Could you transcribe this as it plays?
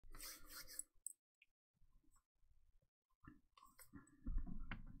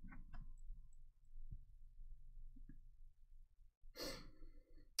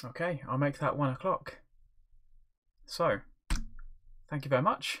Okay, I'll make that 1 o'clock. So, thank you very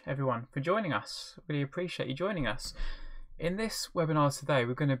much, everyone, for joining us. Really appreciate you joining us. In this webinar today,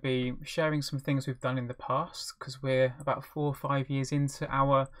 we're going to be sharing some things we've done in the past, because we're about 4 or 5 years into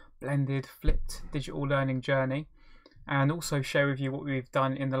our blended, flipped digital learning journey, and also share with you what we've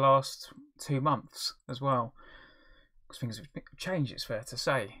done in the last 2 months as well, because things have changed, it's fair to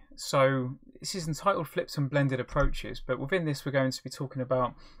say. So this is entitled Flipped and Blended Approaches, but within this we're going to be talking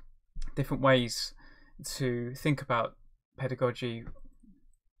about different ways to think about pedagogy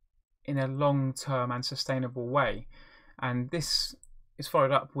in a long-term and sustainable way. And this is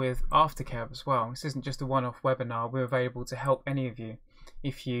followed up with aftercare as well. This isn't just a one-off webinar. We're available to help any of you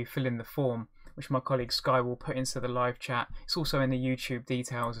if you fill in the form, which my colleague Sky will put into the live chat. It's also in the YouTube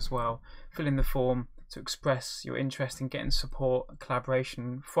details as well. Fill in the form to express your interest in getting support and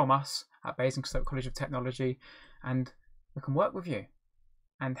collaboration from us at Basingstoke College of Technology, and we can work with you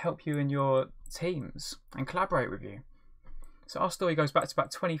and help you in your teams and collaborate with you. So our story goes back to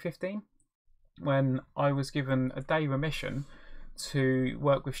about 2015, when I was given a day remission to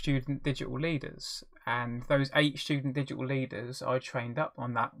work with student digital leaders, and those 8 student digital leaders I trained up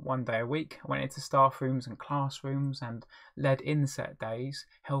on that 1 day a week. I went into staff rooms and classrooms and led inset days,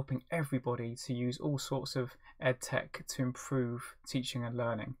 helping everybody to use all sorts of ed tech to improve teaching and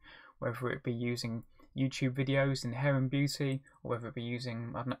learning, whether it be using YouTube videos in hair and beauty, or whether it be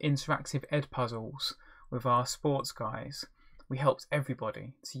using interactive ed puzzles with our sports guys. We helped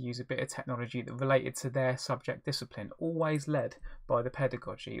everybody to use a bit of technology that related to their subject discipline, always led by the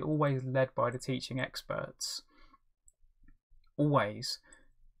pedagogy, always led by the teaching experts, always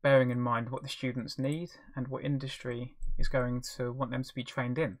bearing in mind what the students need and what industry is going to want them to be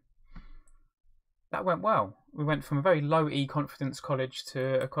trained in. That went well. We went from a very low confidence college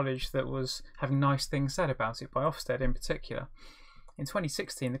to a college that was having nice things said about it by Ofsted in particular. In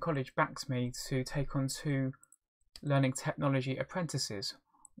 2016, the college backed me to take on 2 learning technology apprentices,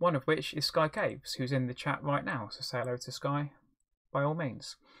 one of which is Sky Caves, who's in the chat right now, so say hello to Sky by all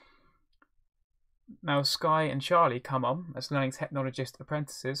means. Now Sky and Charlie come on as learning technologist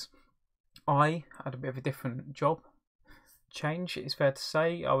apprentices. I had a bit of a different job change, it's fair to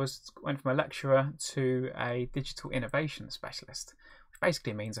say. I went from a lecturer to a digital innovation specialist, which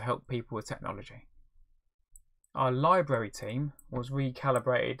basically means I help people with technology. Our library team was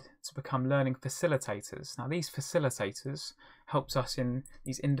recalibrated to become learning facilitators. Now these facilitators helped us in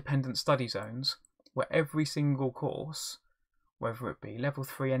these independent study zones where every single course, whether it be level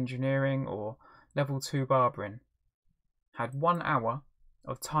 3 engineering or level 2 barbering, had 1 hour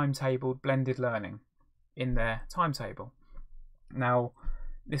of timetabled blended learning in their timetable. Now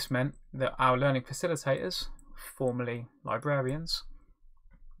this meant that our learning facilitators, formerly librarians,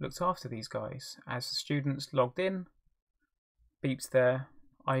 looked after these guys as the students logged in, beeped their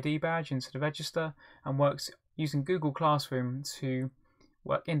ID badge into the register, and worked using Google Classroom to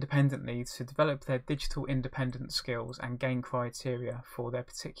work independently to develop their digital independent skills and gain criteria for their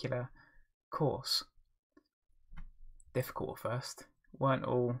particular course. Difficult at first, weren't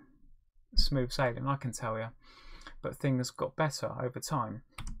all smooth sailing, I can tell you, but things got better over time.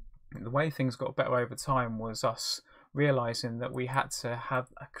 And the way things got better over time was us realizing that we had to have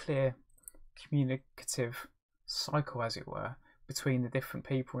a clear communicative cycle, as it were, between the different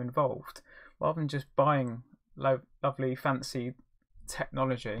people involved, rather than just buying lovely fancy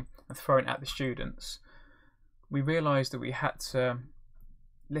technology and throwing it at the students. We realized that we had to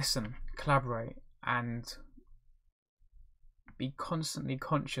listen, collaborate, and be constantly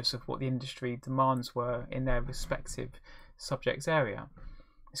conscious of what the industry demands were in their respective subject area.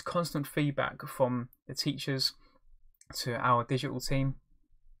 It's constant feedback from the teachers to our digital team,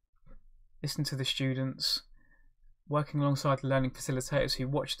 listen to the students, working alongside the learning facilitators who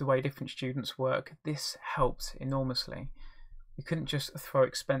watch the way different students work. This helped enormously. We couldn't just throw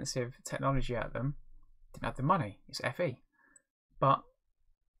expensive technology at them, didn't have the money, it's FE. But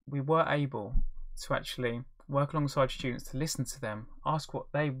we were able to actually work alongside students to listen to them, ask what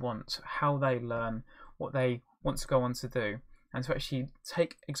they want, how they learn, what they want to go on to do, and to actually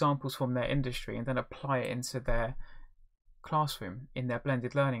take examples from their industry and then apply it into their classroom in their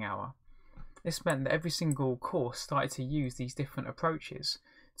blended learning hour. This meant that every single course started to use these different approaches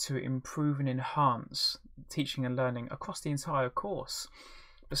to improve and enhance teaching and learning across the entire course.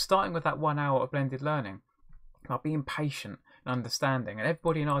 But starting with that 1 hour of blended learning, about being patient and understanding, and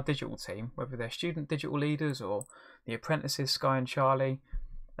everybody in our digital team, whether they're student digital leaders or the apprentices Sky and Charlie,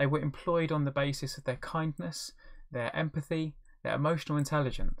 they were employed on the basis of their kindness, their empathy, their emotional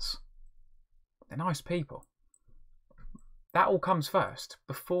intelligence. They're nice people. That all comes first,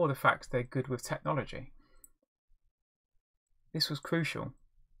 before the fact they're good with technology. This was crucial.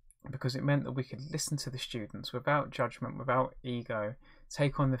 because it meant that we could listen to the students without judgment, without ego,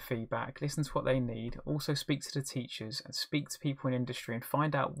 take on the feedback, listen to what they need, also speak to the teachers and speak to people in industry and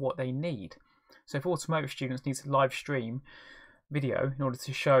find out what they need. So if automotive students need to live stream video in order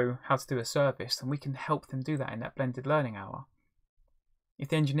to show how to do a service, then we can help them do that in that blended learning hour. If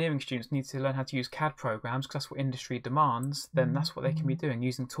the engineering students need to learn how to use CAD programs, because that's what industry demands, then that's what they can be doing,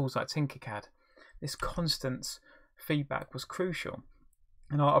 using tools like Tinkercad. This constant feedback was crucial.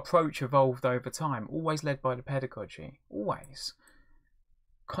 And our approach evolved over time, always led by the pedagogy, always.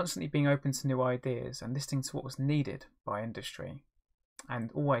 Constantly being open to new ideas and listening to what was needed by industry.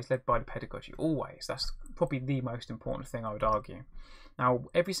 And always led by the pedagogy, always. That's probably the most important thing, I would argue. Now,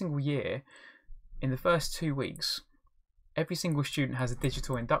 every single year, in the first 2 weeks, every single student has a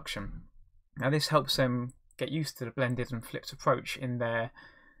digital induction. Now, this helps them get used to the blended and flipped approach in their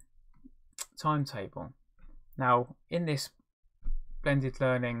timetable. Now, in this blended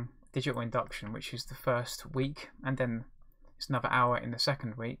learning digital induction, which is the first week, and then it's another hour in the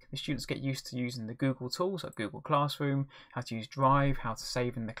second week, the students get used to using the Google tools like Google Classroom, how to use Drive, how to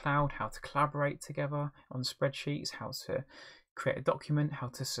save in the cloud, how to collaborate together on spreadsheets, how to create a document, how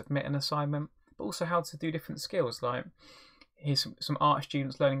to submit an assignment, but also how to do different skills. Like, here's some art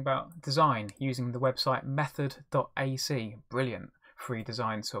students learning about design using the website method.ac, brilliant free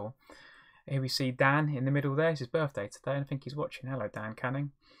design tool. Here we see Dan in the middle there. It's his birthday today, and I think he's watching. Hello, Dan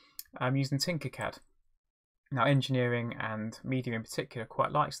Canning. Using Tinkercad. Now, engineering and media in particular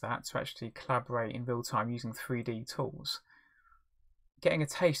quite likes that, to actually collaborate in real time using 3D tools. Getting a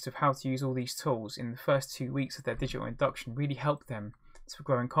taste of how to use all these tools in the first 2 weeks of their digital induction really helped them to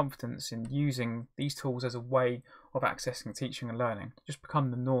grow in confidence in using these tools as a way of accessing teaching and learning. Just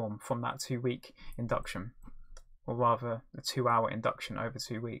become the norm from that 2-week induction, or rather the 2-hour induction over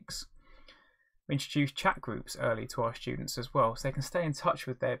 2 weeks. We introduced chat groups early to our students as well, so they can stay in touch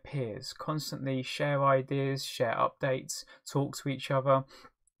with their peers, constantly share ideas, share updates, talk to each other.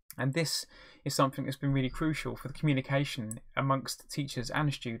 And this is something that's been really crucial for the communication amongst teachers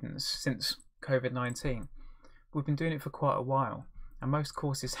and students since COVID-19. We've been doing it for quite a while, and most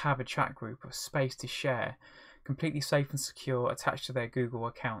courses have a chat group, a space to share, completely safe and secure, attached to their Google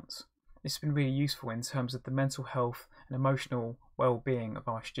accounts. This has been really useful in terms of the mental health and emotional well-being of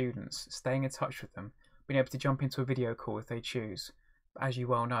our students, staying in touch with them, being able to jump into a video call if they choose. But as you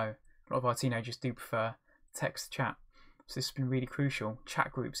well know, a lot of our teenagers do prefer text chat. So this has been really crucial,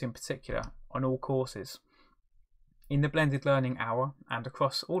 chat groups in particular, on all courses. In the blended learning hour and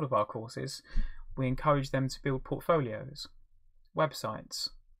across all of our courses, we encourage them to build portfolios, websites,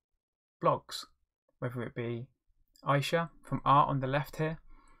 blogs, whether it be Aisha from Art on the left here,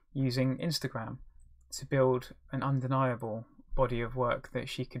 using Instagram to build an undeniable body of work that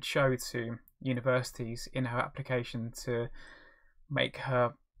she could show to universities in her application to make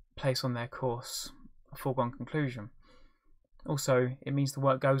her place on their course a foregone conclusion. Also, it means the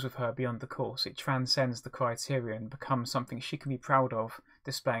work goes with her beyond the course. It transcends the criteria and becomes something she can be proud of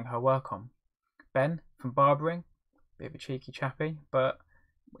displaying her work on. Ben from barbering, bit of a cheeky chappy, but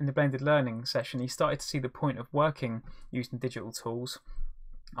in the blended learning session he started to see the point of working using digital tools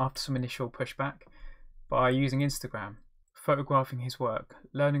after some initial pushback by using Instagram, photographing his work,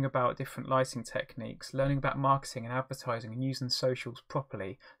 learning about different lighting techniques, learning about marketing and advertising and using socials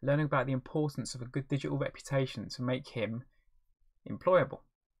properly, learning about the importance of a good digital reputation to make him employable.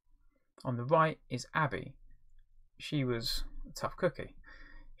 On the right is Abby. She was a tough cookie.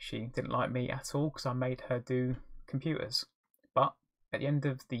 She didn't like me at all because I made her do computers. But at the end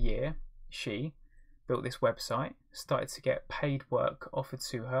of the year, she built this website, started to get paid work offered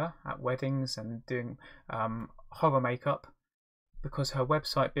to her at weddings and doing horror makeup, because her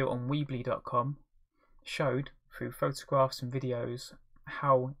website built on Weebly.com showed through photographs and videos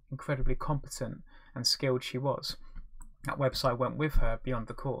how incredibly competent and skilled she was. That website went with her beyond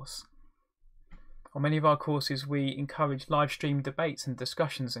the course. On many of our courses we encourage live stream debates and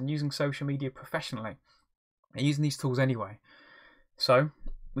discussions and using social media professionally and using these tools anyway. So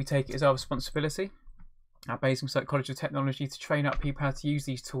we take it as our responsibility at Basingstoke College of Technology to train up people how to use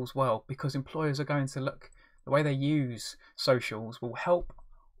these tools well, because employers are going to look, the way they use socials will help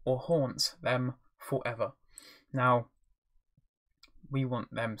or haunt them forever. Now, we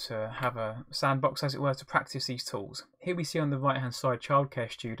want them to have a sandbox, as it were, to practice these tools. Here we see on the right hand side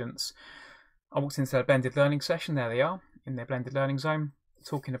childcare students. I walked into their blended learning session, there they are, in their blended learning zone,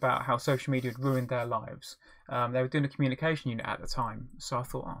 talking about how social media had ruined their lives. They were doing a communication unit at the time, so I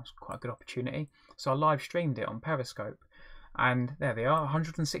thought, oh, it's quite a good opportunity. So I live streamed it on Periscope, and there they are,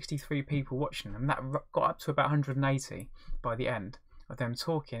 163 people watching them. That got up to about 180 by the end of them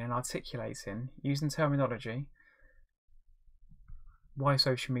talking and articulating, using terminology, why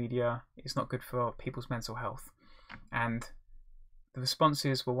social media is not good for people's mental health. And the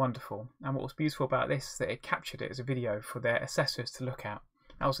responses were wonderful, and what was beautiful about this is that it captured it as a video for their assessors to look at.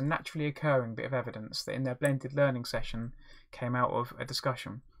 That was a naturally occurring bit of evidence that in their blended learning session came out of a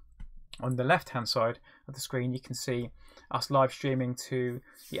discussion. On the left hand side of the screen you can see us live streaming to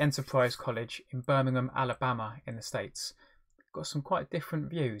the Enterprise College in Birmingham, Alabama in the States. Got some quite different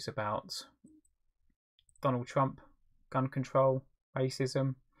views about Donald Trump, gun control,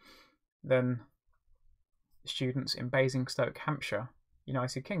 racism than students in Basingstoke, Hampshire,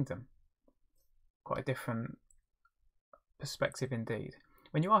 United Kingdom. Quite a different perspective indeed.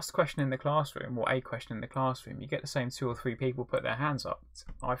 When you ask a question in the classroom, or a question in the classroom, you get the same 2 or 3 people put their hands up,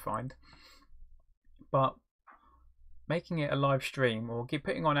 I find. But making it a live stream, or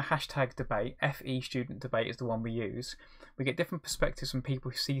putting on a hashtag debate, FE student debate is the one we use, we get different perspectives from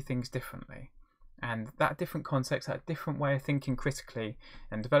people who see things differently. And that different context, that different way of thinking critically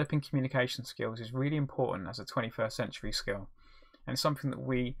and developing communication skills is really important as a 21st century skill. And it's something that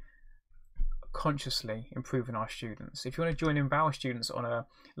we consciously improve in our students. If you want to join in with our students on a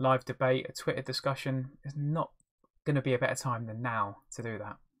live debate, a Twitter discussion, there's not going to be a better time than now to do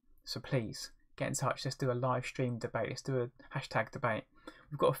that. So please get in touch. Let's do a live stream debate. Let's do a hashtag debate.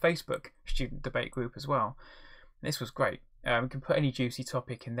 We've got a Facebook student debate group as well. This was great. We can put any juicy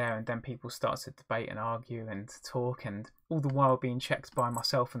topic in there, and then people start to debate and argue and talk, and all the while being checked by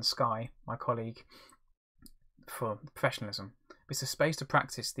myself and Sky, my colleague, for professionalism. It's a space to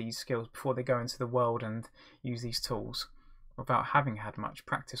practice these skills before they go into the world and use these tools without having had much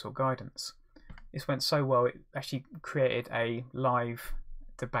practice or guidance. This went so well, it actually created a live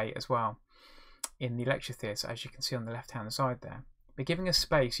debate as well in the lecture theatre, as you can see on the left hand side there. But giving a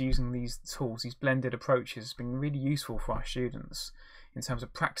space using these tools, these blended approaches, has been really useful for our students in terms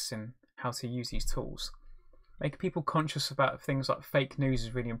of practicing how to use these tools. Making people conscious about things like fake news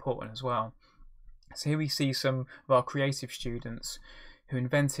is really important as well. So here we see some of our creative students who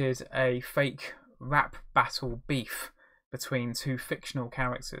invented a fake rap battle beef between 2 fictional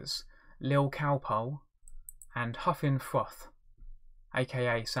characters, Lil Cowpole and Huffin Froth,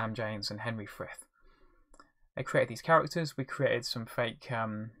 aka Sam James and Henry Frith. They created these characters. We created some fake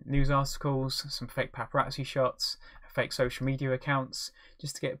news articles, some fake paparazzi shots, fake social media accounts,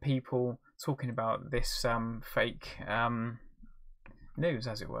 just to get people talking about this fake news,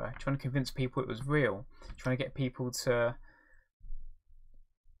 as it were, trying to convince people it was real, trying to get people to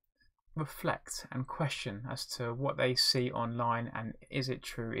reflect and question as to what they see online, and is it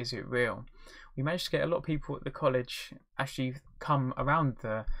true, is it real. We managed to get a lot of people at the college actually come around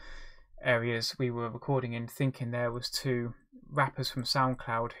the areas we were recording in, thinking there was 2 rappers from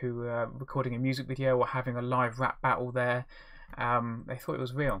SoundCloud who were recording a music video or having a live rap battle there. They thought it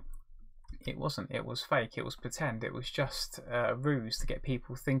was real. It wasn't. It was fake. It was pretend. It was just a ruse to get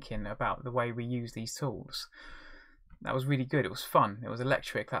people thinking about the way we use these tools. That was really good. It was fun. It was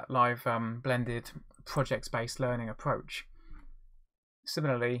electric, that live blended project-based learning approach.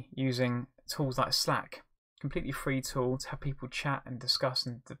 Similarly, using tools like Slack, completely free tool to have people chat and discuss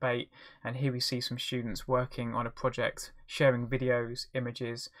and debate, and here we see some students working on a project, sharing videos,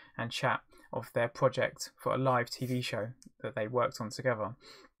 images and chat of their project for a live TV show that they worked on together.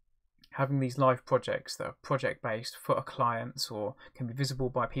 Having these live projects that are project based for a client or can be visible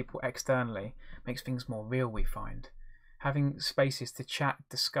by people externally makes things more real, we find. Having spaces to chat,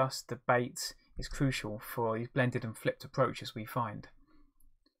 discuss, debate is crucial for these blended and flipped approaches we find.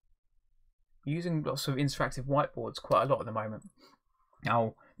 Using lots of interactive whiteboards quite a lot at the moment.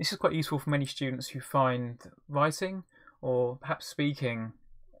 Now, this is quite useful for many students who find writing or perhaps speaking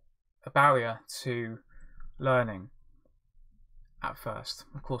a barrier to learning at first.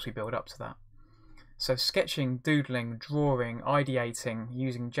 Of course, we build up to that. So sketching, doodling, drawing, ideating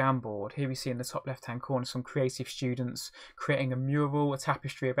using Jamboard. Here we see in the top left hand corner some creative students creating a mural, a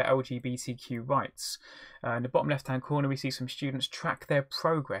tapestry about LGBTQ rights. In the bottom left hand corner we see some students track their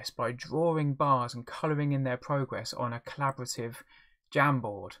progress by drawing bars and colouring in their progress on a collaborative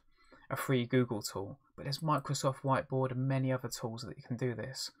Jamboard, a free Google tool. But there's Microsoft Whiteboard and many other tools that you can do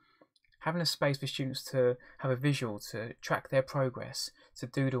this. Having a space for students to have a visual, to track their progress, to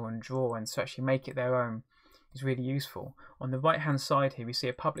doodle and draw and to actually make it their own is really useful. On the right hand side here we see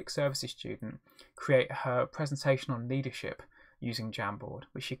a public services student create her presentation on leadership using Jamboard,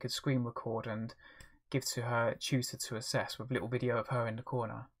 which she could screen record and give to her tutor to assess with a little video of her in the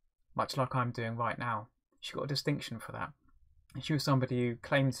corner, much like I'm doing right now. She got a distinction for that. And she was somebody who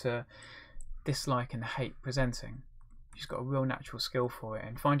claimed to dislike and hate presenting. She's got a real natural skill for it,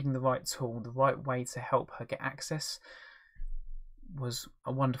 and finding the right tool, the right way to help her get access was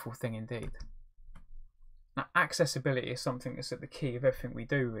a wonderful thing indeed. Now, accessibility is something that's at the key of everything we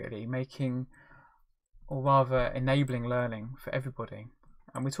do, really, making, or rather enabling, learning for everybody.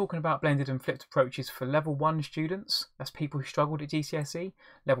 And we're talking about blended and flipped approaches for level 1 students. That's people who struggled at GCSE,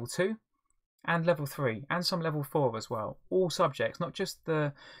 level 2 and level 3, and some level 4 as well. All subjects, not just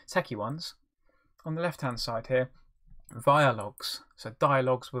the techie ones. On the left hand side here, Vialogs, so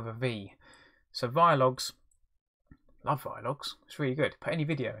dialogues with a V. So Vialogs, love Vialogs, it's really good. Put any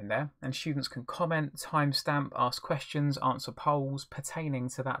video in there and students can comment, timestamp, ask questions, answer polls pertaining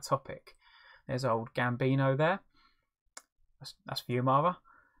to that topic. There's old Gambino there, that's Viewmara.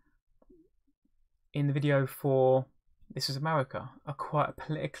 In the video for This Is America, a quite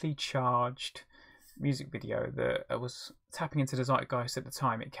politically charged music video that was tapping into the zeitgeist at the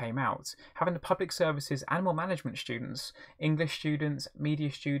time it came out. Having the public services, animal management students, English students,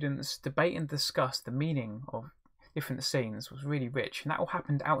 media students debate and discuss the meaning of different scenes was really rich, and that all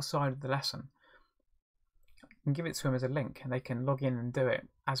happened outside of the lesson. You can give it to them as a link and they can log in and do it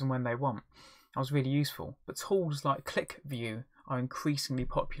as and when they want. That was really useful. But tools like ClickView are increasingly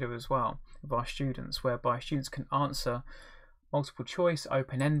popular as well with our students, whereby students can answer multiple choice,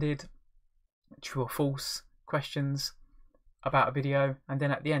 open-ended, true or false questions about a video, and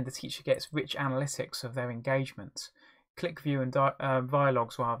then at the end the teacher gets rich analytics of their engagement. ClickView and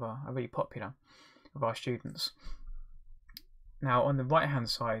Vialogs rather are really popular with our students. Now on the right hand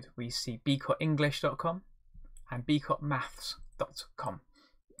side we see bcotenglish.com and bcotmaths.com.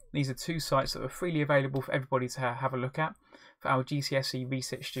 These are two sites that are freely available for everybody to have a look at for our GCSE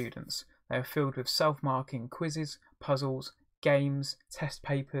research students. They are filled with self-marking quizzes, puzzles, games, test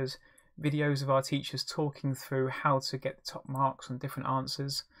papers, videos of our teachers talking through how to get the top marks on different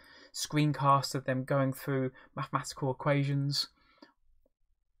answers, screencasts of them going through mathematical equations.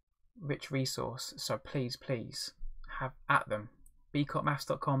 Rich resource, so please have at them.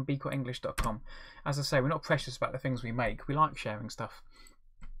 bcotmaths.com, bcotenglish.com. As I say, we're not precious about the things we make, we like sharing stuff.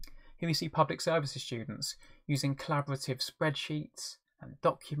 Here we see public services students using collaborative spreadsheets and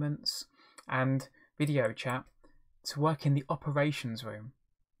documents and video chat to work in the operations room.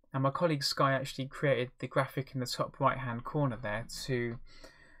 And my colleague Sky actually created the graphic in the top right hand corner there to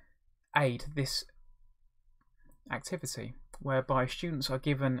aid this activity, whereby students are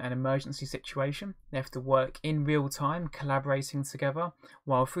given an emergency situation. They have to work in real time, collaborating together,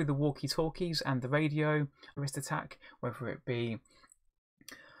 while through the walkie-talkies and the radio, terrorist attack, whether it be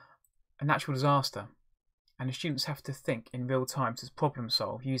a natural disaster, and the students have to think in real time to problem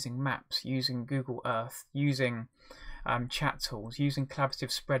solve using maps, using Google Earth, using chat tools, using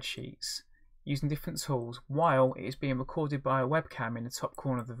collaborative spreadsheets, using different tools while it is being recorded by a webcam in the top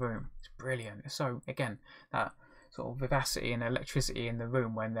corner of the room. It's brilliant. So again, that sort of vivacity and electricity in the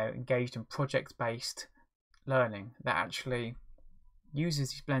room when they're engaged in project-based learning that actually uses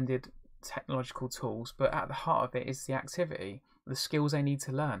these blended technological tools, but at the heart of it is the activity, the skills they need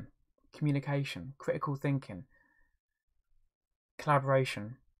to learn. Communication, critical thinking,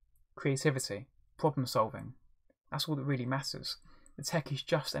 collaboration, creativity, problem solving. That's all that really matters. The tech is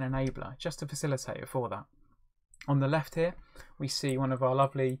just an enabler, just a facilitator for that. On the left here, we see one of our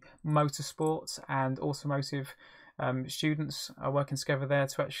lovely motorsports and automotive students are working together there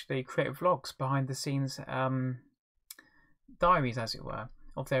to actually create vlogs, behind the scenes diaries, as it were,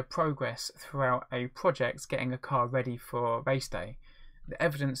 of their progress throughout a project getting a car ready for race day. The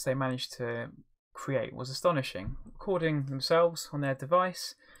evidence they managed to create was astonishing. Recording themselves on their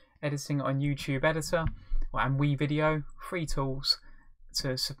device, editing on YouTube Editor and WeVideo, free tools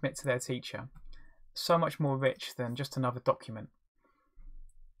to submit to their teacher. So much more rich than just another document.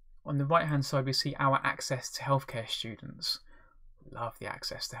 On the right hand side we see our access to healthcare students. Love the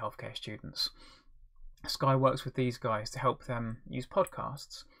access to healthcare students. Sky works with these guys to help them use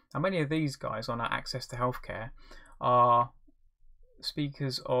podcasts. And many of these guys on our access to healthcare are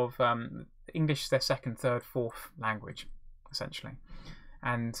speakers of English, their second, third, fourth language, essentially.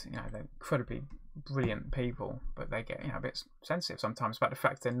 And they're incredibly brilliant people, but they get a bit sensitive sometimes about the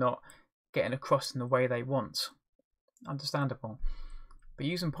fact they're not getting across in the way they want. Understandable. But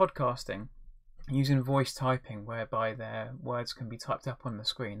using podcasting, using voice typing, whereby their words can be typed up on the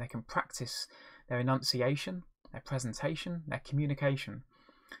screen, they can practice their enunciation, their presentation, their communication.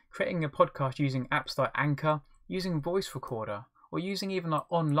 Creating a podcast using apps like Anchor, using voice recorder, or using even an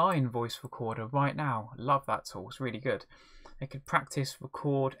online voice recorder right now. Love that tool, it's really good. They could practice,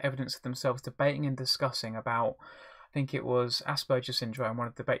 record evidence of themselves debating and discussing about, I think it was Asperger's syndrome, one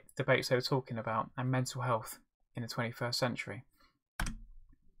of the debates they were talking about, and mental health in the 21st century.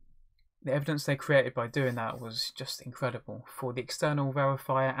 The evidence they created by doing that was just incredible for the external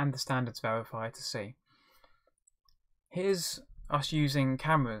verifier and the standards verifier to see. Here's us using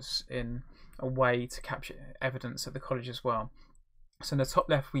cameras in a way to capture evidence at the college as well. So in the top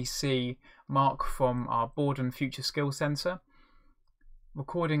left we see Mark from our Borden Future Skills Centre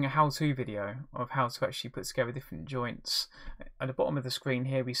recording a how-to video of how to actually put together different joints. At the bottom of the screen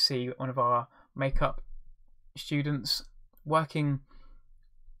here we see one of our makeup students working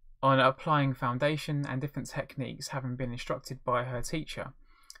on applying foundation and different techniques, having been instructed by her teacher.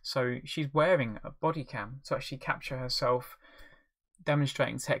 So she's wearing a body cam to actually capture herself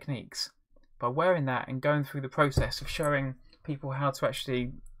demonstrating techniques. By wearing that and going through the process of showing people how to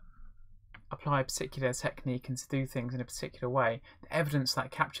actually apply a particular technique and to do things in a particular way, the evidence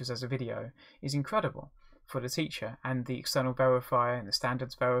that captures as a video is incredible for the teacher and the external verifier and the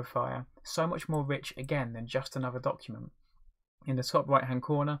standards verifier. So much more rich again than just another document. In the top right hand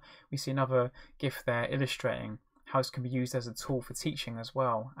corner we see another GIF there illustrating how this can be used as a tool for teaching as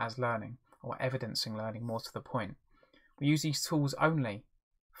well as learning, or evidencing learning, more to the point. We use these tools only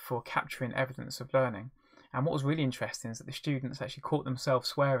for capturing evidence of learning, and what was really interesting is that the students actually caught themselves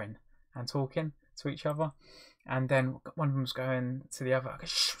swearing and talking to each other, and then one of them was going to the other,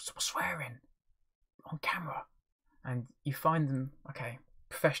 "Shh, stop swearing on camera," and you find them, okay,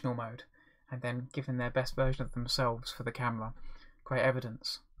 professional mode, and then giving their best version of themselves for the camera. Great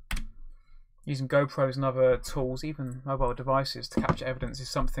evidence. Using GoPros and other tools, even mobile devices, to capture evidence is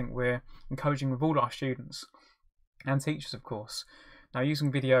something we're encouraging with all our students and teachers, of course. Now,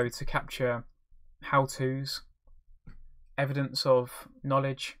 using video to capture how-tos, evidence of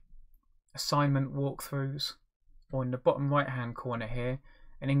knowledge, assignment walkthroughs, or in the bottom right-hand corner here,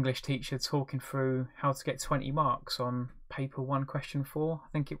 an English teacher talking through how to get 20 marks on paper 1 question 4, I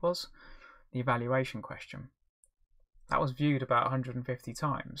think it was, the evaluation question. That was viewed about 150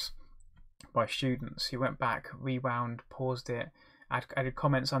 times by students who went back, rewound, paused it, added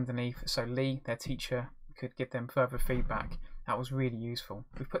comments underneath so Lee, their teacher, could give them further feedback. That was really useful.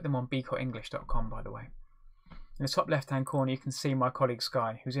 We've put them on bcotenglish.com, by the way. In the top left hand corner you can see my colleague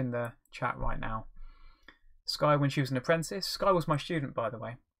Sky, who's in the chat right now. Sky, when she was an apprentice, Sky was my student, by the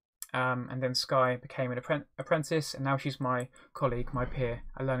way, and then Sky became an apprentice, and now she's my colleague, my peer,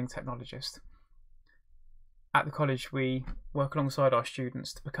 a learning technologist. At the college we work alongside our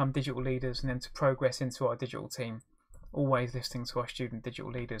students to become digital leaders and then to progress into our digital team, always listening to our student digital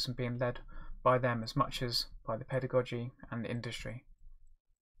leaders and being led by them as much as by the pedagogy and the industry.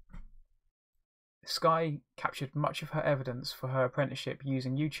 Sky captured much of her evidence for her apprenticeship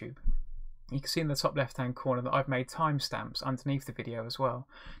using YouTube. You can see in the top left hand corner that I've made timestamps underneath the video as well.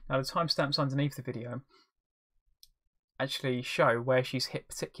 Now the timestamps underneath the video actually show where she's hit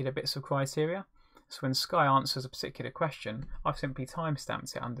particular bits of criteria. So when Sky answers a particular question, I've simply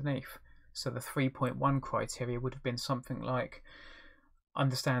timestamped it underneath. So the 3.1 criteria would have been something like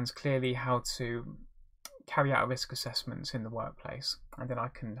understands clearly how to carry out risk assessments in the workplace, and then I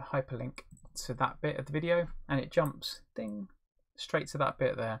can hyperlink to that bit of the video and it jumps ding straight to that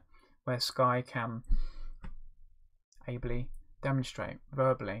bit there where Sky can ably demonstrate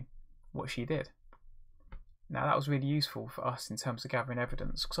verbally what she did. Now that was really useful for us in terms of gathering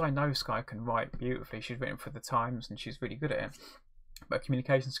evidence, because I know Sky can write beautifully. She's written for the Times and she's really good at it. But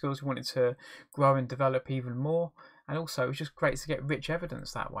communication skills we wanted to grow and develop even more, and also it was just great to get rich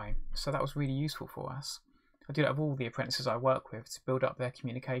evidence that way. So that was really useful for us. I do that with all the apprentices I work with to build up their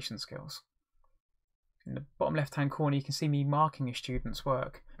communication skills. In the bottom left hand corner you can see me marking a student's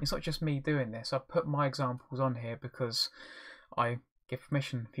work. It's not just me doing this, I've put my examples on here because I give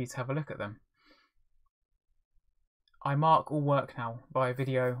permission for you to have a look at them. I mark all work now by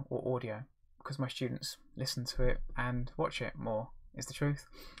video or audio because my students listen to it and watch it more, is the truth,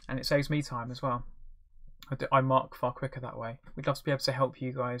 and it saves me time as well. I mark far quicker that way. We'd love to be able to help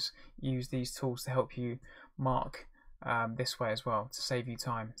you guys use these tools to help you mark this way as well, to save you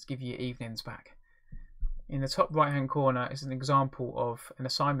time, to give you your evenings back. In the top right hand corner is an example of an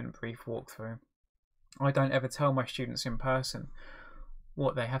assignment brief walkthrough. I don't ever tell my students in person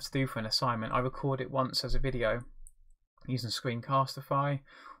what they have to do for an assignment. I record it once as a video using Screencastify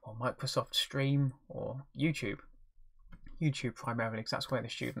or Microsoft Stream or YouTube. YouTube primarily, because that's where the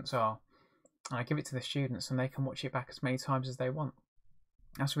students are. And I give it to the students and they can watch it back as many times as they want.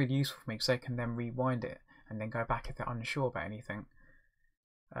 That's really useful for me because they can then rewind it and then go back if they're unsure about anything.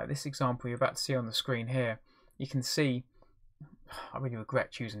 This example you're about to see on the screen here, you can see, I really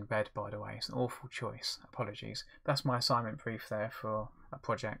regret choosing red, by the way. It's an awful choice, apologies. That's my assignment brief there for a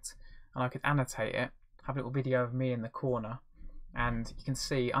project, and I could annotate it, have a little video of me in the corner, and you can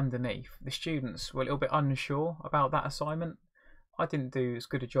see underneath the students were a little bit unsure about that assignment. I didn't do as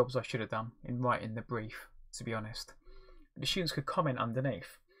good a job as I should have done in writing the brief, to be honest. But the students could comment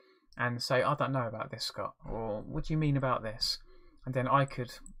underneath and say, I don't know about this, Scott, or what do you mean about this? And then I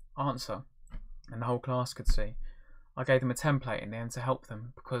could answer and the whole class could see. I gave them a template in the end to help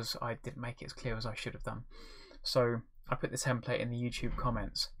them because I didn't make it as clear as I should have done. So I put the template in the YouTube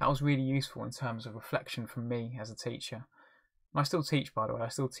comments. That was really useful in terms of reflection from me as a teacher. And I still teach, by the way. I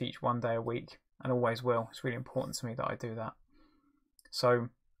still teach 1 day a week and always will. It's really important to me that I do that. So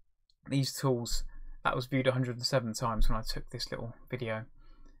these tools, that was viewed 107 times when I took this little video.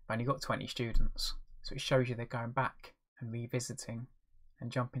 I've only got 20 students. So it shows you they're going back and revisiting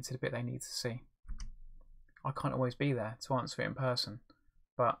and jumping to the bit they need to see. I can't always be there to answer it in person,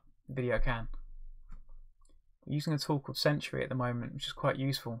 but video can. We're using a tool called Century at the moment, which is quite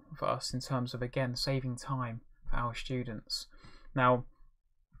useful for us in terms of, again, saving time for our students. Now,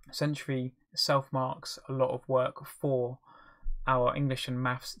 Century self-marks a lot of work for our English and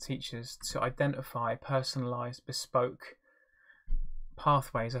Maths teachers to identify personalised, bespoke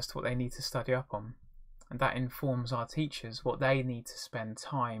pathways as to what they need to study up on. And that informs our teachers what they need to spend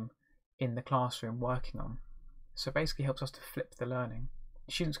time in the classroom working on. So it basically helps us to flip the learning.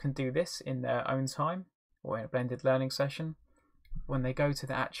 Students can do this in their own time or in a blended learning session. When they go to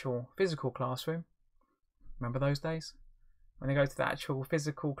the actual physical classroom, remember those days? When they go to the actual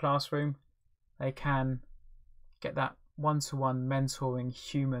physical classroom, they can get that one-to-one mentoring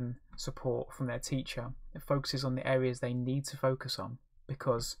human support from their teacher. It focuses on the areas they need to focus on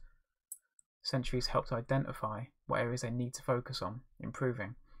because Century's helped identify what areas they need to focus on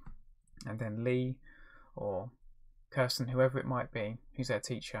improving. And then Lee or Kirsten, whoever it might be, who's their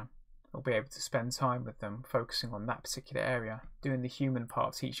teacher, will be able to spend time with them focusing on that particular area, doing the human part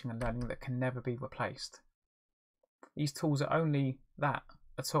of teaching and learning that can never be replaced. These tools are only that,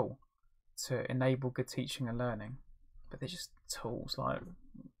 a tool to enable good teaching and learning, but they're just tools like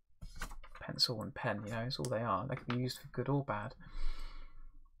pencil and pen, you know, it's all they are. They can be used for good or bad.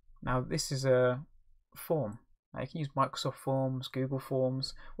 Now this is a form. Now you can use Microsoft Forms, Google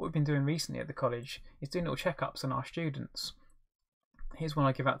Forms. What we've been doing recently at the college is doing little checkups on our students. Here's one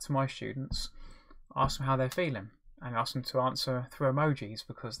I give out to my students. Ask them how they're feeling and ask them to answer through emojis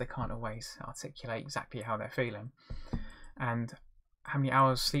because they can't always articulate exactly how they're feeling. And how many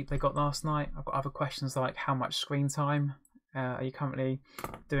hours sleep they got last night. I've got other questions like how much screen time are you currently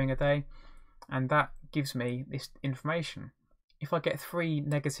doing a day? And that gives me this information. If I get 3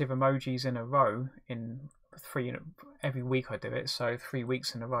 negative emojis in a row, every week I do it, so 3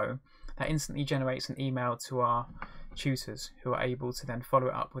 weeks in a row, that instantly generates an email to our tutors who are able to then follow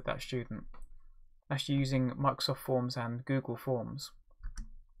it up with that student. That's using Microsoft Forms and Google Forms.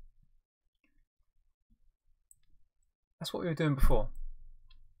 That's what we were doing before.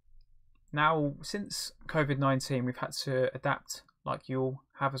 Now, since COVID-19, we've had to adapt like you all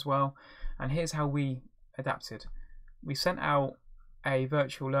have as well. And here's how we adapted. We sent out a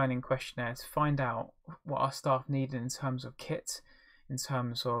virtual learning questionnaire to find out what our staff needed in terms of kit, in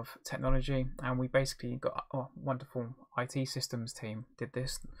terms of technology, and we basically got a wonderful IT systems team did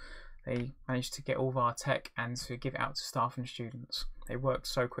this. They managed to get all of our tech and to give it out to staff and students. They worked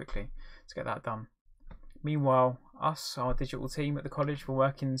so quickly to get that done. Meanwhile, our digital team at the college, were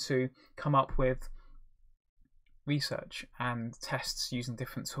working to come up with research and tests using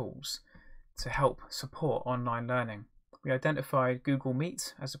different tools to help support online learning. We identified Google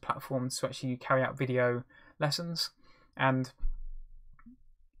Meet as a platform to actually carry out video lessons, and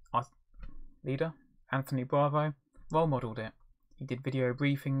our leader, Anthony Bravo, role modelled it. He did video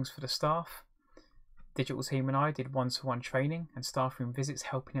briefings for the staff. Digital team and I did one-to-one training and staff room visits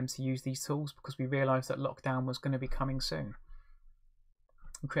helping them to use these tools because we realised that lockdown was going to be coming soon.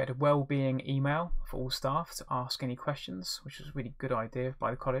 We created a well-being email for all staff to ask any questions, which was a really good idea by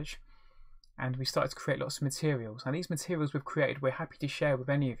the college. And we started to create lots of materials. Now these materials we've created, we're happy to share with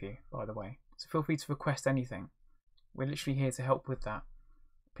any of you, by the way. So feel free to request anything. We're literally here to help with that.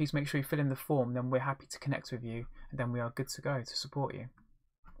 Please make sure you fill in the form, then we're happy to connect with you, and then we are good to go to support you.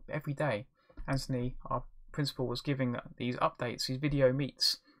 But every day, Anthony, our principal, was giving these updates, these video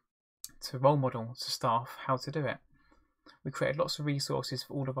meets, to role model to staff how to do it. We created lots of resources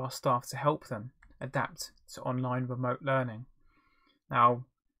for all of our staff to help them adapt to online remote learning. Now,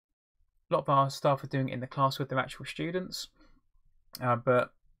 a lot of our staff are doing it in the class with their actual students,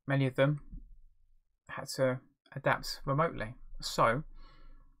 but many of them had to adapt remotely. So,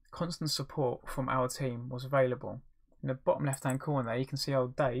 constant support from our team was available. In the bottom left-hand corner there, you can see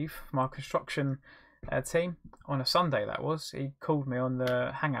old Dave from our construction team. On a Sunday, that was. He called me on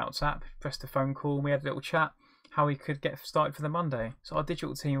the Hangouts app, pressed a phone call, and we had a little chat how we could get started for the Monday. So our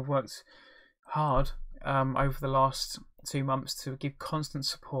digital team have worked hard over the last 2 months to give constant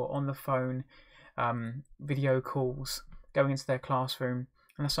support on the phone, video calls, going into their classroom,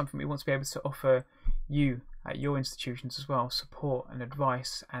 and that's something we want to be able to offer you at your institutions as well, support and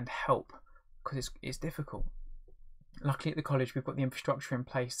advice and help because it's difficult. Luckily at the college we've got the infrastructure in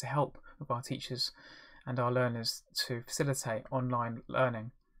place to help with our teachers and our learners to facilitate online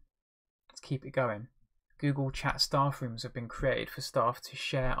learning, to keep it going. Google Chat staff rooms have been created for staff to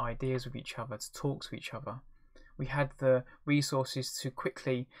share ideas with each other, to talk to each other. We had the resources to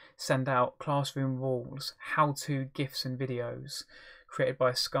quickly send out classroom rules, how-to GIFs and videos created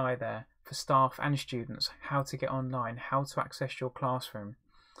by Sky there for staff and students, how to get online, how to access your classroom.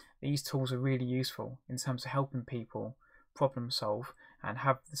 These tools are really useful in terms of helping people problem solve and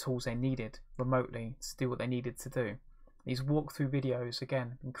have the tools they needed remotely to do what they needed to do. These walkthrough videos, again,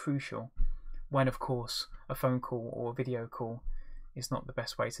 have been crucial when, of course, a phone call or a video call is not the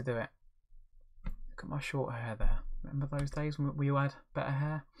best way to do it. Look at my short hair there. Remember those days when we all had better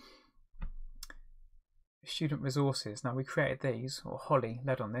hair? Student resources. Now we created these, or Holly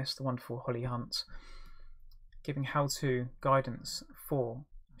led on this, the wonderful Holly Hunt, giving how-to guidance for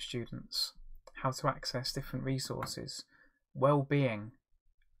students, how to access different resources, well-being,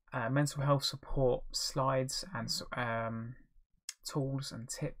 mental health support, slides and tools and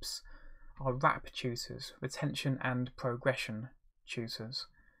tips. Our RAP tutors, retention and progression tutors,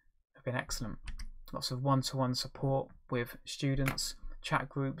 have been excellent. Lots of one-to-one support with students, chat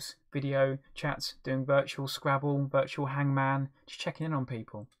groups, video chats, doing virtual Scrabble, virtual Hangman, just checking in on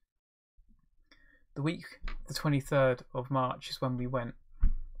people. The week, the 23rd of March, is when we went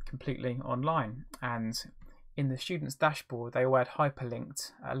completely online, and in the students' dashboard they all had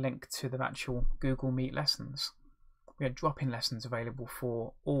hyperlinked a link to the actual Google Meet lessons. We had drop-in lessons available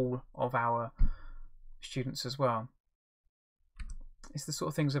for all of our students as well. It's the sort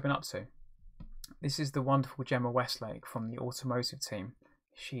of things I've been up to. This is the wonderful Gemma Westlake from the automotive team.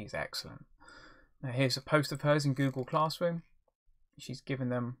 She's excellent. Now here's a post of hers in Google Classroom. She's given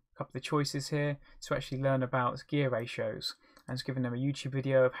them a couple of choices here to actually learn about gear ratios, and has given them a YouTube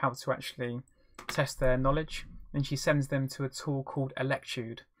video of how to actually test their knowledge. Then she sends them to a tool called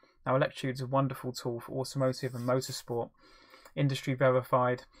Electude. Now Electude is a wonderful tool for automotive and motorsport, industry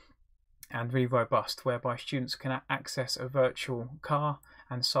verified and really robust, whereby students can access a virtual car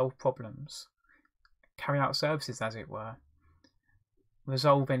and solve problems, carry out services as it were,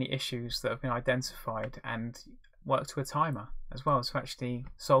 resolve any issues that have been identified, and work to a timer as well to actually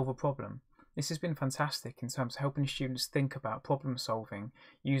solve a problem. This has been fantastic in terms of helping students think about problem solving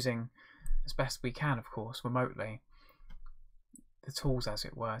using, as best we can of course remotely, the tools as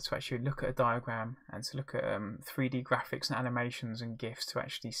it were, to actually look at a diagram and to look at 3D graphics and animations and GIFs to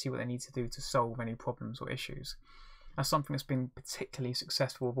actually see what they need to do to solve any problems or issues. That's something that's been particularly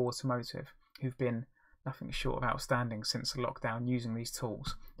successful with automotive, who've been nothing short of outstanding since the lockdown using these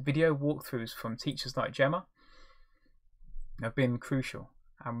tools. The video walkthroughs from teachers like Gemma have been crucial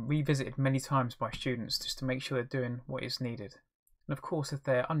and revisited many times by students just to make sure they're doing what is needed. And of course, if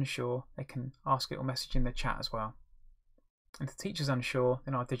they're unsure, they can ask a little message in the chat as well. And if the teacher's unsure,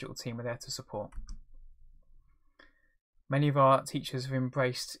 then our digital team are there to support. Many of our teachers have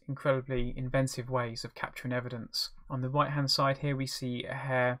embraced incredibly inventive ways of capturing evidence. On the right hand side here we see a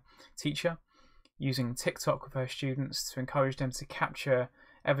hair teacher using TikTok with her students to encourage them to capture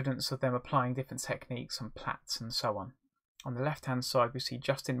evidence of them applying different techniques on plaits and so on. On the left hand side we see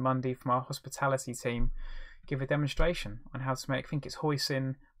Justin Mundy from our hospitality team give a demonstration on how to make, I think it's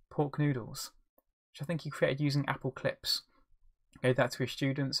hoisin pork noodles, which I think he created using Apple clips. Gave that to his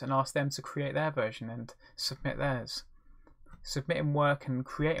students and asked them to create their version and submit theirs. Submitting work and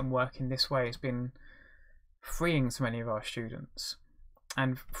creating work in this way has been freeing to many of our students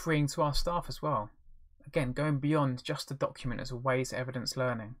and freeing to our staff as well. Again, going beyond just a document as a way to evidence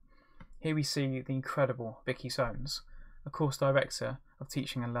learning. Here we see the incredible Vicky Soanes, a course director of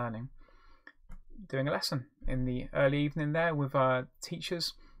teaching and learning, doing a lesson in the early evening there with our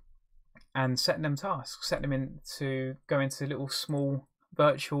teachers and setting them tasks, setting them in to go into little small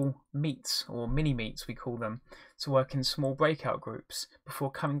virtual meets, or mini meets we call them, to work in small breakout groups before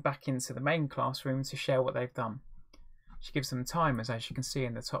coming back into the main classroom to share what they've done. She gives them timers, as you can see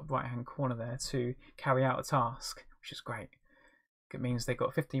in the top right hand corner there, to carry out a task, which is great. It means they've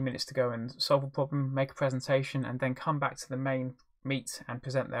got 15 minutes to go and solve a problem, make a presentation, and then come back to the main meet and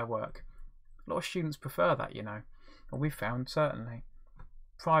present their work. A lot of students prefer that, you know, and we've found certainly.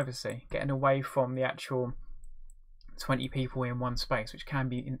 Privacy, getting away from the actual 20 people in one space, which can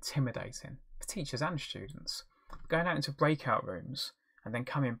be intimidating for teachers and students. Going out into breakout rooms and then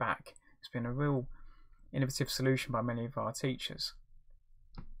coming back has been a real innovative solution by many of our teachers.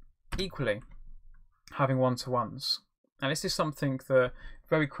 Equally, having one-to-ones. And this is something that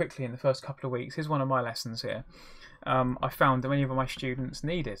very quickly in the first couple of weeks, here's one of my lessons here, I found that many of my students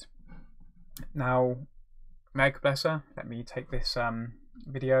needed. Now, Meg, bless her, let me take this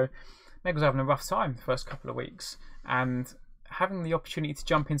video. Meg was having a rough time the first couple of weeks, and having the opportunity to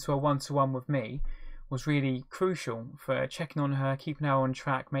jump into a one-to-one with me was really crucial for checking on her, keeping her on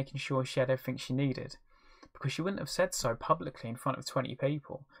track, making sure she had everything she needed. Because she wouldn't have said so publicly in front of 20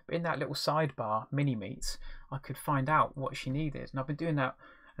 people. But in that little sidebar mini-meet, I could find out what she needed. And I've been doing that,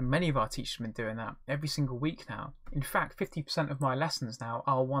 and many of our teachers have been doing that every single week now. In fact, 50% of my lessons now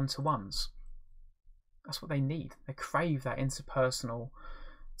are one-to-ones. That's what they need. They crave that interpersonal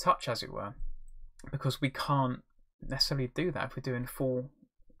touch, as it were. Because we can't necessarily do that if we're doing full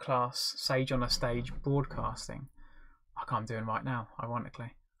class, sage on a stage broadcasting, like I'm doing right now,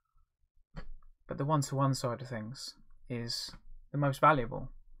 ironically. But the one-to-one side of things is the most valuable.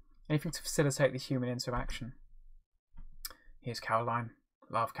 Anything to facilitate the human interaction. Here's Caroline.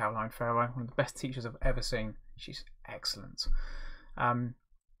 Love Caroline Farrow, one of the best teachers I've ever seen. She's excellent.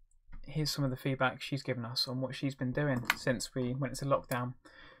 Here's some of the feedback she's given us on what she's been doing since we went into lockdown.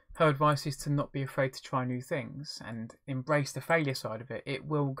 Her advice is to not be afraid to try new things and embrace the failure side of it. It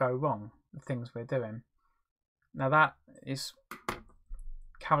will go wrong, the things we're doing. Now that is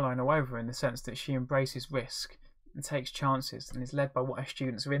Caroline all over, in the sense that she embraces risk and takes chances and is led by what her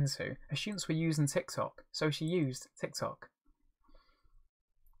students are into. Her students were using TikTok, so she used TikTok.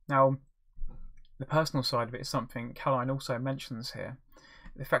 Now, the personal side of it is something Caroline also mentions here.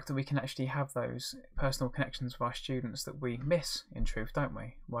 The fact that we can actually have those personal connections with our students that we miss, in truth, don't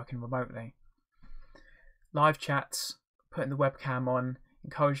we, working remotely. Live chats, putting the webcam on,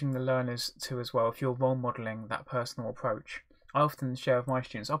 encouraging the learners to as well, if you're role modelling that personal approach. I often share with my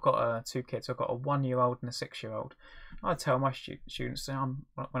students, I've got two kids, I've got a 1-year-old and a 6-year-old. I tell my students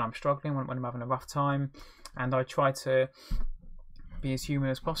when I'm struggling, when I'm having a rough time, and I try to be as human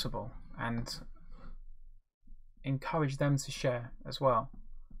as possible and encourage them to share as well,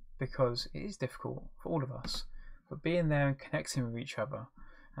 because it is difficult for all of us. But being there and connecting with each other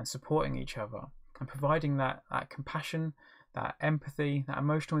and supporting each other and providing that compassion, that empathy, that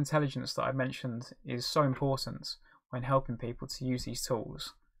emotional intelligence that I mentioned is so important when helping people to use these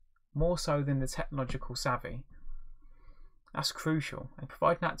tools, more so than the technological savvy. That's crucial, and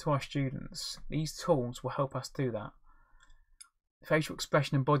providing that to our students, these tools will help us do that. Facial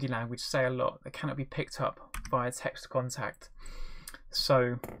expression and body language say a lot that cannot be picked up via text contact.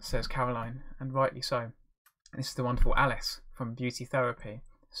 So, says Caroline, and rightly so. And this is the wonderful Alice from Beauty Therapy.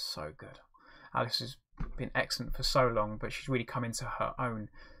 So good. Alice has been excellent for so long, but she's really come into her own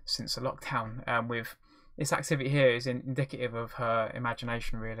since the lockdown. With this activity here is indicative of her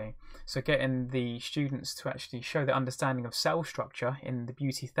imagination, really. So getting the students to actually show their understanding of cell structure in the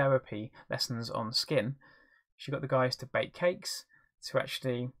beauty therapy lessons on skin. She got the guys to bake cakes, to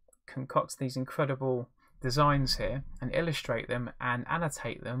actually concoct these incredible designs here and illustrate them and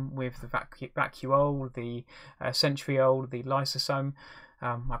annotate them with the vacuole, the centriole, the lysosome.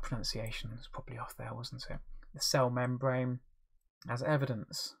 My pronunciation was probably off there, wasn't it? The cell membrane as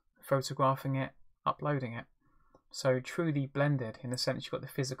evidence, photographing it, uploading it. So truly blended, in the sense you've got the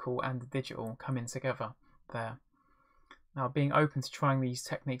physical and the digital coming together there. Now, being open to trying these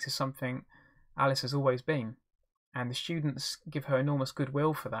techniques is something Alice has always been. And the students give her enormous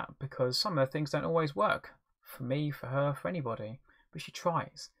goodwill for that, because some of the things don't always work. For me, for her, for anybody. But she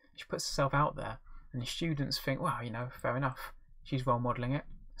tries. She puts herself out there. And the students think, well, fair enough. She's role modelling it,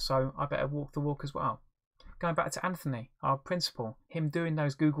 so I better walk the walk as well. Going back to Anthony, our principal, him doing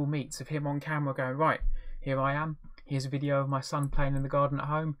those Google Meets of him on camera going, right, here I am. Here's a video of my son playing in the garden at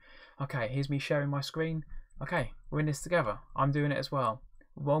home. Okay, here's me sharing my screen. Okay, we're in this together. I'm doing it as well.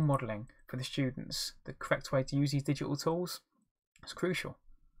 Role modelling for the students the correct way to use these digital tools is crucial.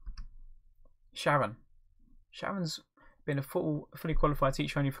 Sharon's been a fully qualified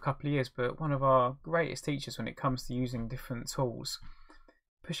teacher only for a couple of years, but one of our greatest teachers when it comes to using different tools,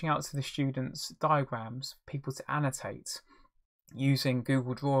 pushing out to the students diagrams, people to annotate, using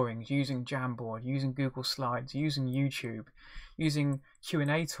Google Drawings, using Jamboard, using Google Slides, using YouTube, using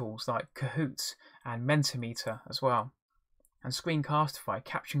Q&A tools like Kahoot and Mentimeter as well. And Screencastify,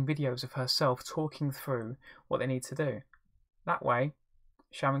 capturing videos of herself talking through what they need to do. That way,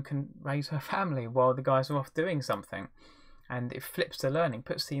 Sharon can raise her family while the guys are off doing something. And it flips the learning,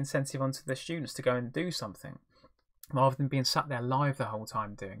 puts the incentive onto the students to go and do something. Rather than being sat there live the whole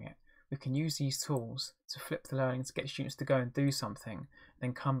time doing it. We can use these tools to flip the learning, to get students to go and do something,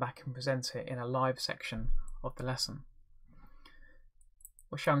 then come back and present it in a live section of the lesson.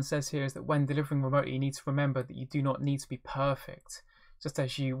 What Sharon says here is that when delivering remotely, you need to remember that you do not need to be perfect. Just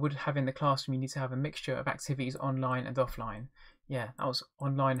as you would have in the classroom, you need to have a mixture of activities online and offline. Yeah, that was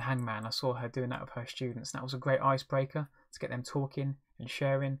online hangman. I saw her doing that with her students. That was a great icebreaker to get them talking and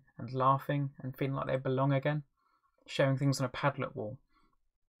sharing and laughing and feeling like they belong again. Sharing things on a Padlet wall.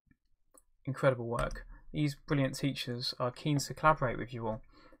 incredible work. These brilliant teachers are keen to collaborate with you all.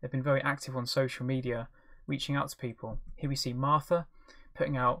 They've been very active on social media, reaching out to people. Here we see Martha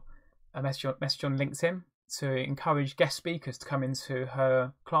putting out a message on LinkedIn to encourage guest speakers to come into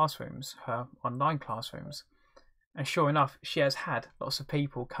her classrooms, her online classrooms. And sure enough, she has had lots of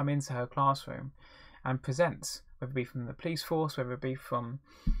people come into her classroom and present, whether it be from the police force, whether it be from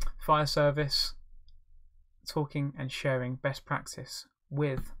fire service, talking and sharing best practice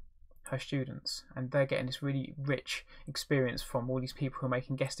with her students. And they're getting this really rich experience from all these people who are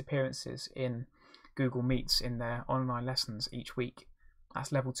making guest appearances in Google Meets in their online lessons each week.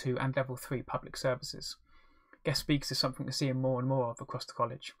 That's level 2 and level 3 public services. Guest speakers is something we're seeing more and more of across the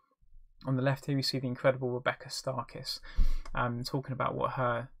college. On the left here we see the incredible Rebecca Starkis talking about what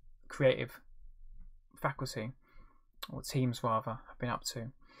her creative faculty, or teams rather, have been up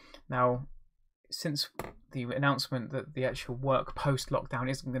to. Now, since the announcement that the actual work post-lockdown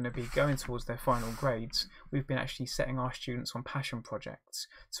isn't going to be going towards their final grades, we've been actually setting our students on passion projects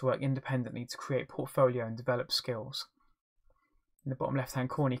to work independently to create portfolio and develop skills. In the bottom left-hand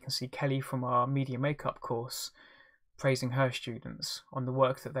corner you can see Kelly from our media makeup course praising her students on the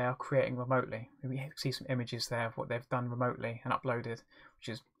work that they are creating remotely. We see some images there of what they've done remotely and uploaded, which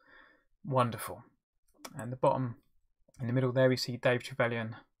is wonderful. And the bottom, in the middle there, we see Dave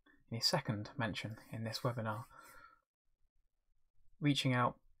Trevelyan in his second mention in this webinar, reaching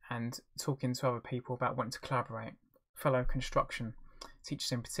out and talking to other people about wanting to collaborate. Fellow construction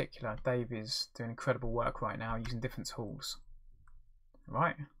teachers in particular, Dave is doing incredible work right now using different tools.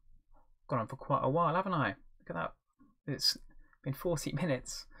 Right, gone on for quite a while, haven't I? Look at that. It's been 40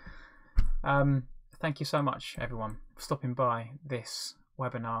 minutes. Thank you so much, everyone, for stopping by this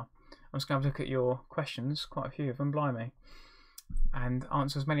webinar. I'm just going to look at your questions, quite a few of them, blimey, and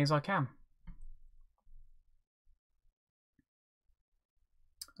answer as many as I can.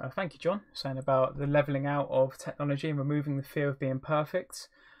 Thank you, John, saying about the levelling out of technology and removing the fear of being perfect.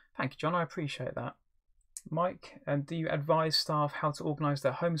 Thank you, John, I appreciate that. Mike, do you advise staff how to organise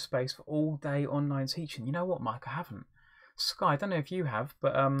their home space for all-day online teaching? You know what, Mike, I haven't. Sky, I don't know if you have,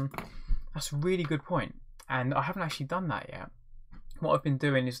 but that's a really good point, and I haven't actually done that yet. What I've been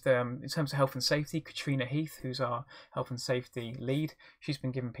doing is, in terms of health and safety, Katrina Heath, who's our health and safety lead, she's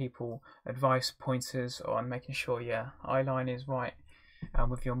been giving people advice, pointers on making sure your eye line is right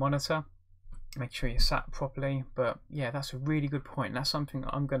with your monitor, make sure you're sat properly. But yeah, that's a really good point, and that's something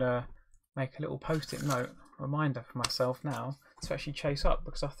I'm going to make a little post-it note reminder for myself now to actually chase up,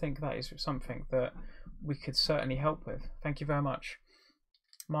 because I think that is something that we could certainly help with. Thank you very much.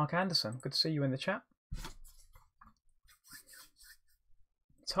 Mark Anderson, good to see you in the chat.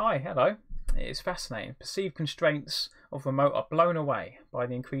 Ty, hello. It is fascinating. Perceived constraints of remote are blown away by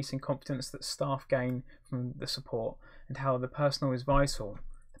the increasing confidence that staff gain from the support and how the personal is vital.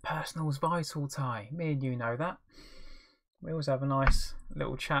 The personal is vital, Ty. Me and you know that. We always have a nice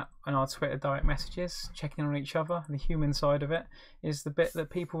little chat on our Twitter direct messages, checking on each other. The human side of it is the bit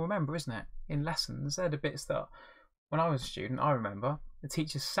that people remember, isn't it? In lessons, they're the bits that, when I was a student, I remember. The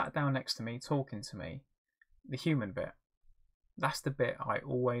teachers sat down next to me, talking to me. The human bit. That's the bit I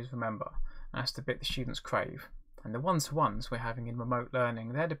always remember. And that's the bit the students crave. And the one-to-ones we're having in remote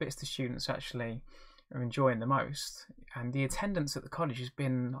learning, they're the bits the students actually are enjoying the most. And the attendance at the college has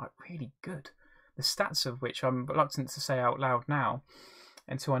been really good. The stats of which I'm reluctant to say out loud now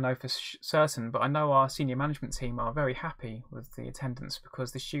until I know for certain, but I know our senior management team are very happy with the attendance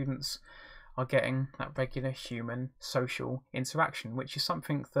because the students are getting that regular human social interaction, which is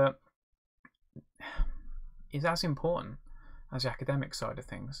something that is as important as the academic side of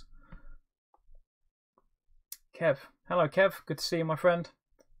things. Kev, hello Kev, good to see you, my friend.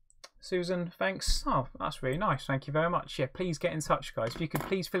 Susan, thanks. Oh, that's really nice. Thank you very much. Yeah, please get in touch, guys. If you could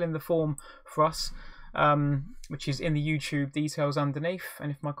please fill in the form for us, which is in the YouTube details underneath. And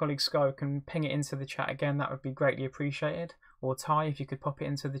if my colleague Sky can ping it into the chat again, that would be greatly appreciated. Or Ty, if you could pop it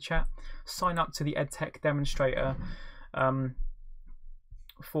into the chat. Sign up to the EdTech demonstrator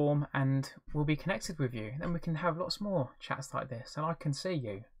form and we'll be connected with you. Then we can have lots more chats like this. And I can see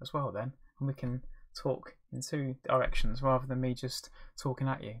you as well then. And we can talk in two directions rather than me just talking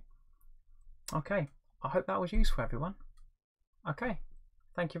at you. Okay, I hope that was useful, everyone. Okay,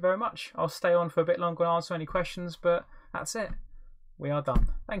 thank you very much. I'll stay on for a bit longer and answer any questions, but that's it. We are done.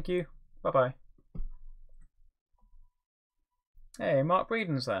 Thank you. Bye-bye. Hey, Mark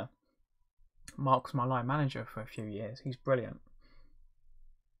Breeden's there. Mark was my line manager for a few years. He's brilliant.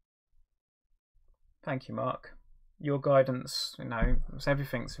 Thank you, Mark. Your guidance, was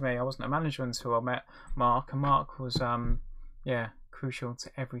everything to me. I wasn't a manager until I met Mark, and Mark was, yeah, crucial to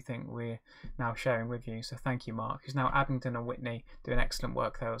everything we're now sharing with you. So thank you, Mark, who's now Abingdon and Whitney, doing excellent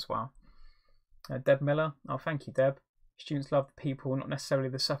work there as well. Deb Miller. Oh, thank you, Deb. Students love the people, not necessarily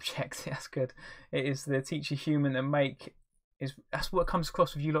the subject. That's good. It is the teacher human that make that's what comes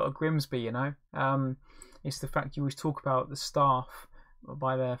across with you lot at Grimsby. You know, it's the fact you always talk about the staff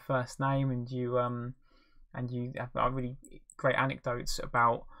by their first name, and you have really great anecdotes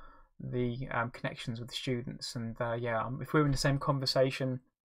about the connections with the students. And if we're in the same conversation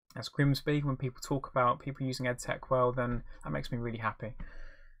as Grimsby, when people talk about people using EdTech well, then that makes me really happy.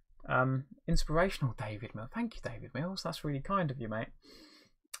 Inspirational, David Mills. Thank you, David Mills. That's really kind of you, mate.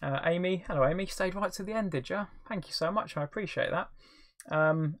 Amy, hello, Amy. Stayed right to the end, did you? Thank you so much. I appreciate that.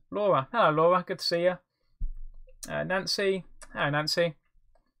 Laura, hello, Laura. Good to see you. Nancy, hello, Nancy.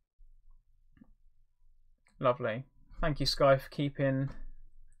 Lovely. Thank you, Sky, for keeping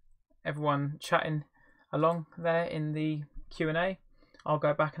everyone chatting along there in the Q&A. I'll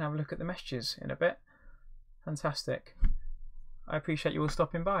go back and have a look at the messages in a bit. Fantastic. I appreciate you all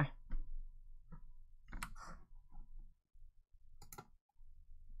stopping by.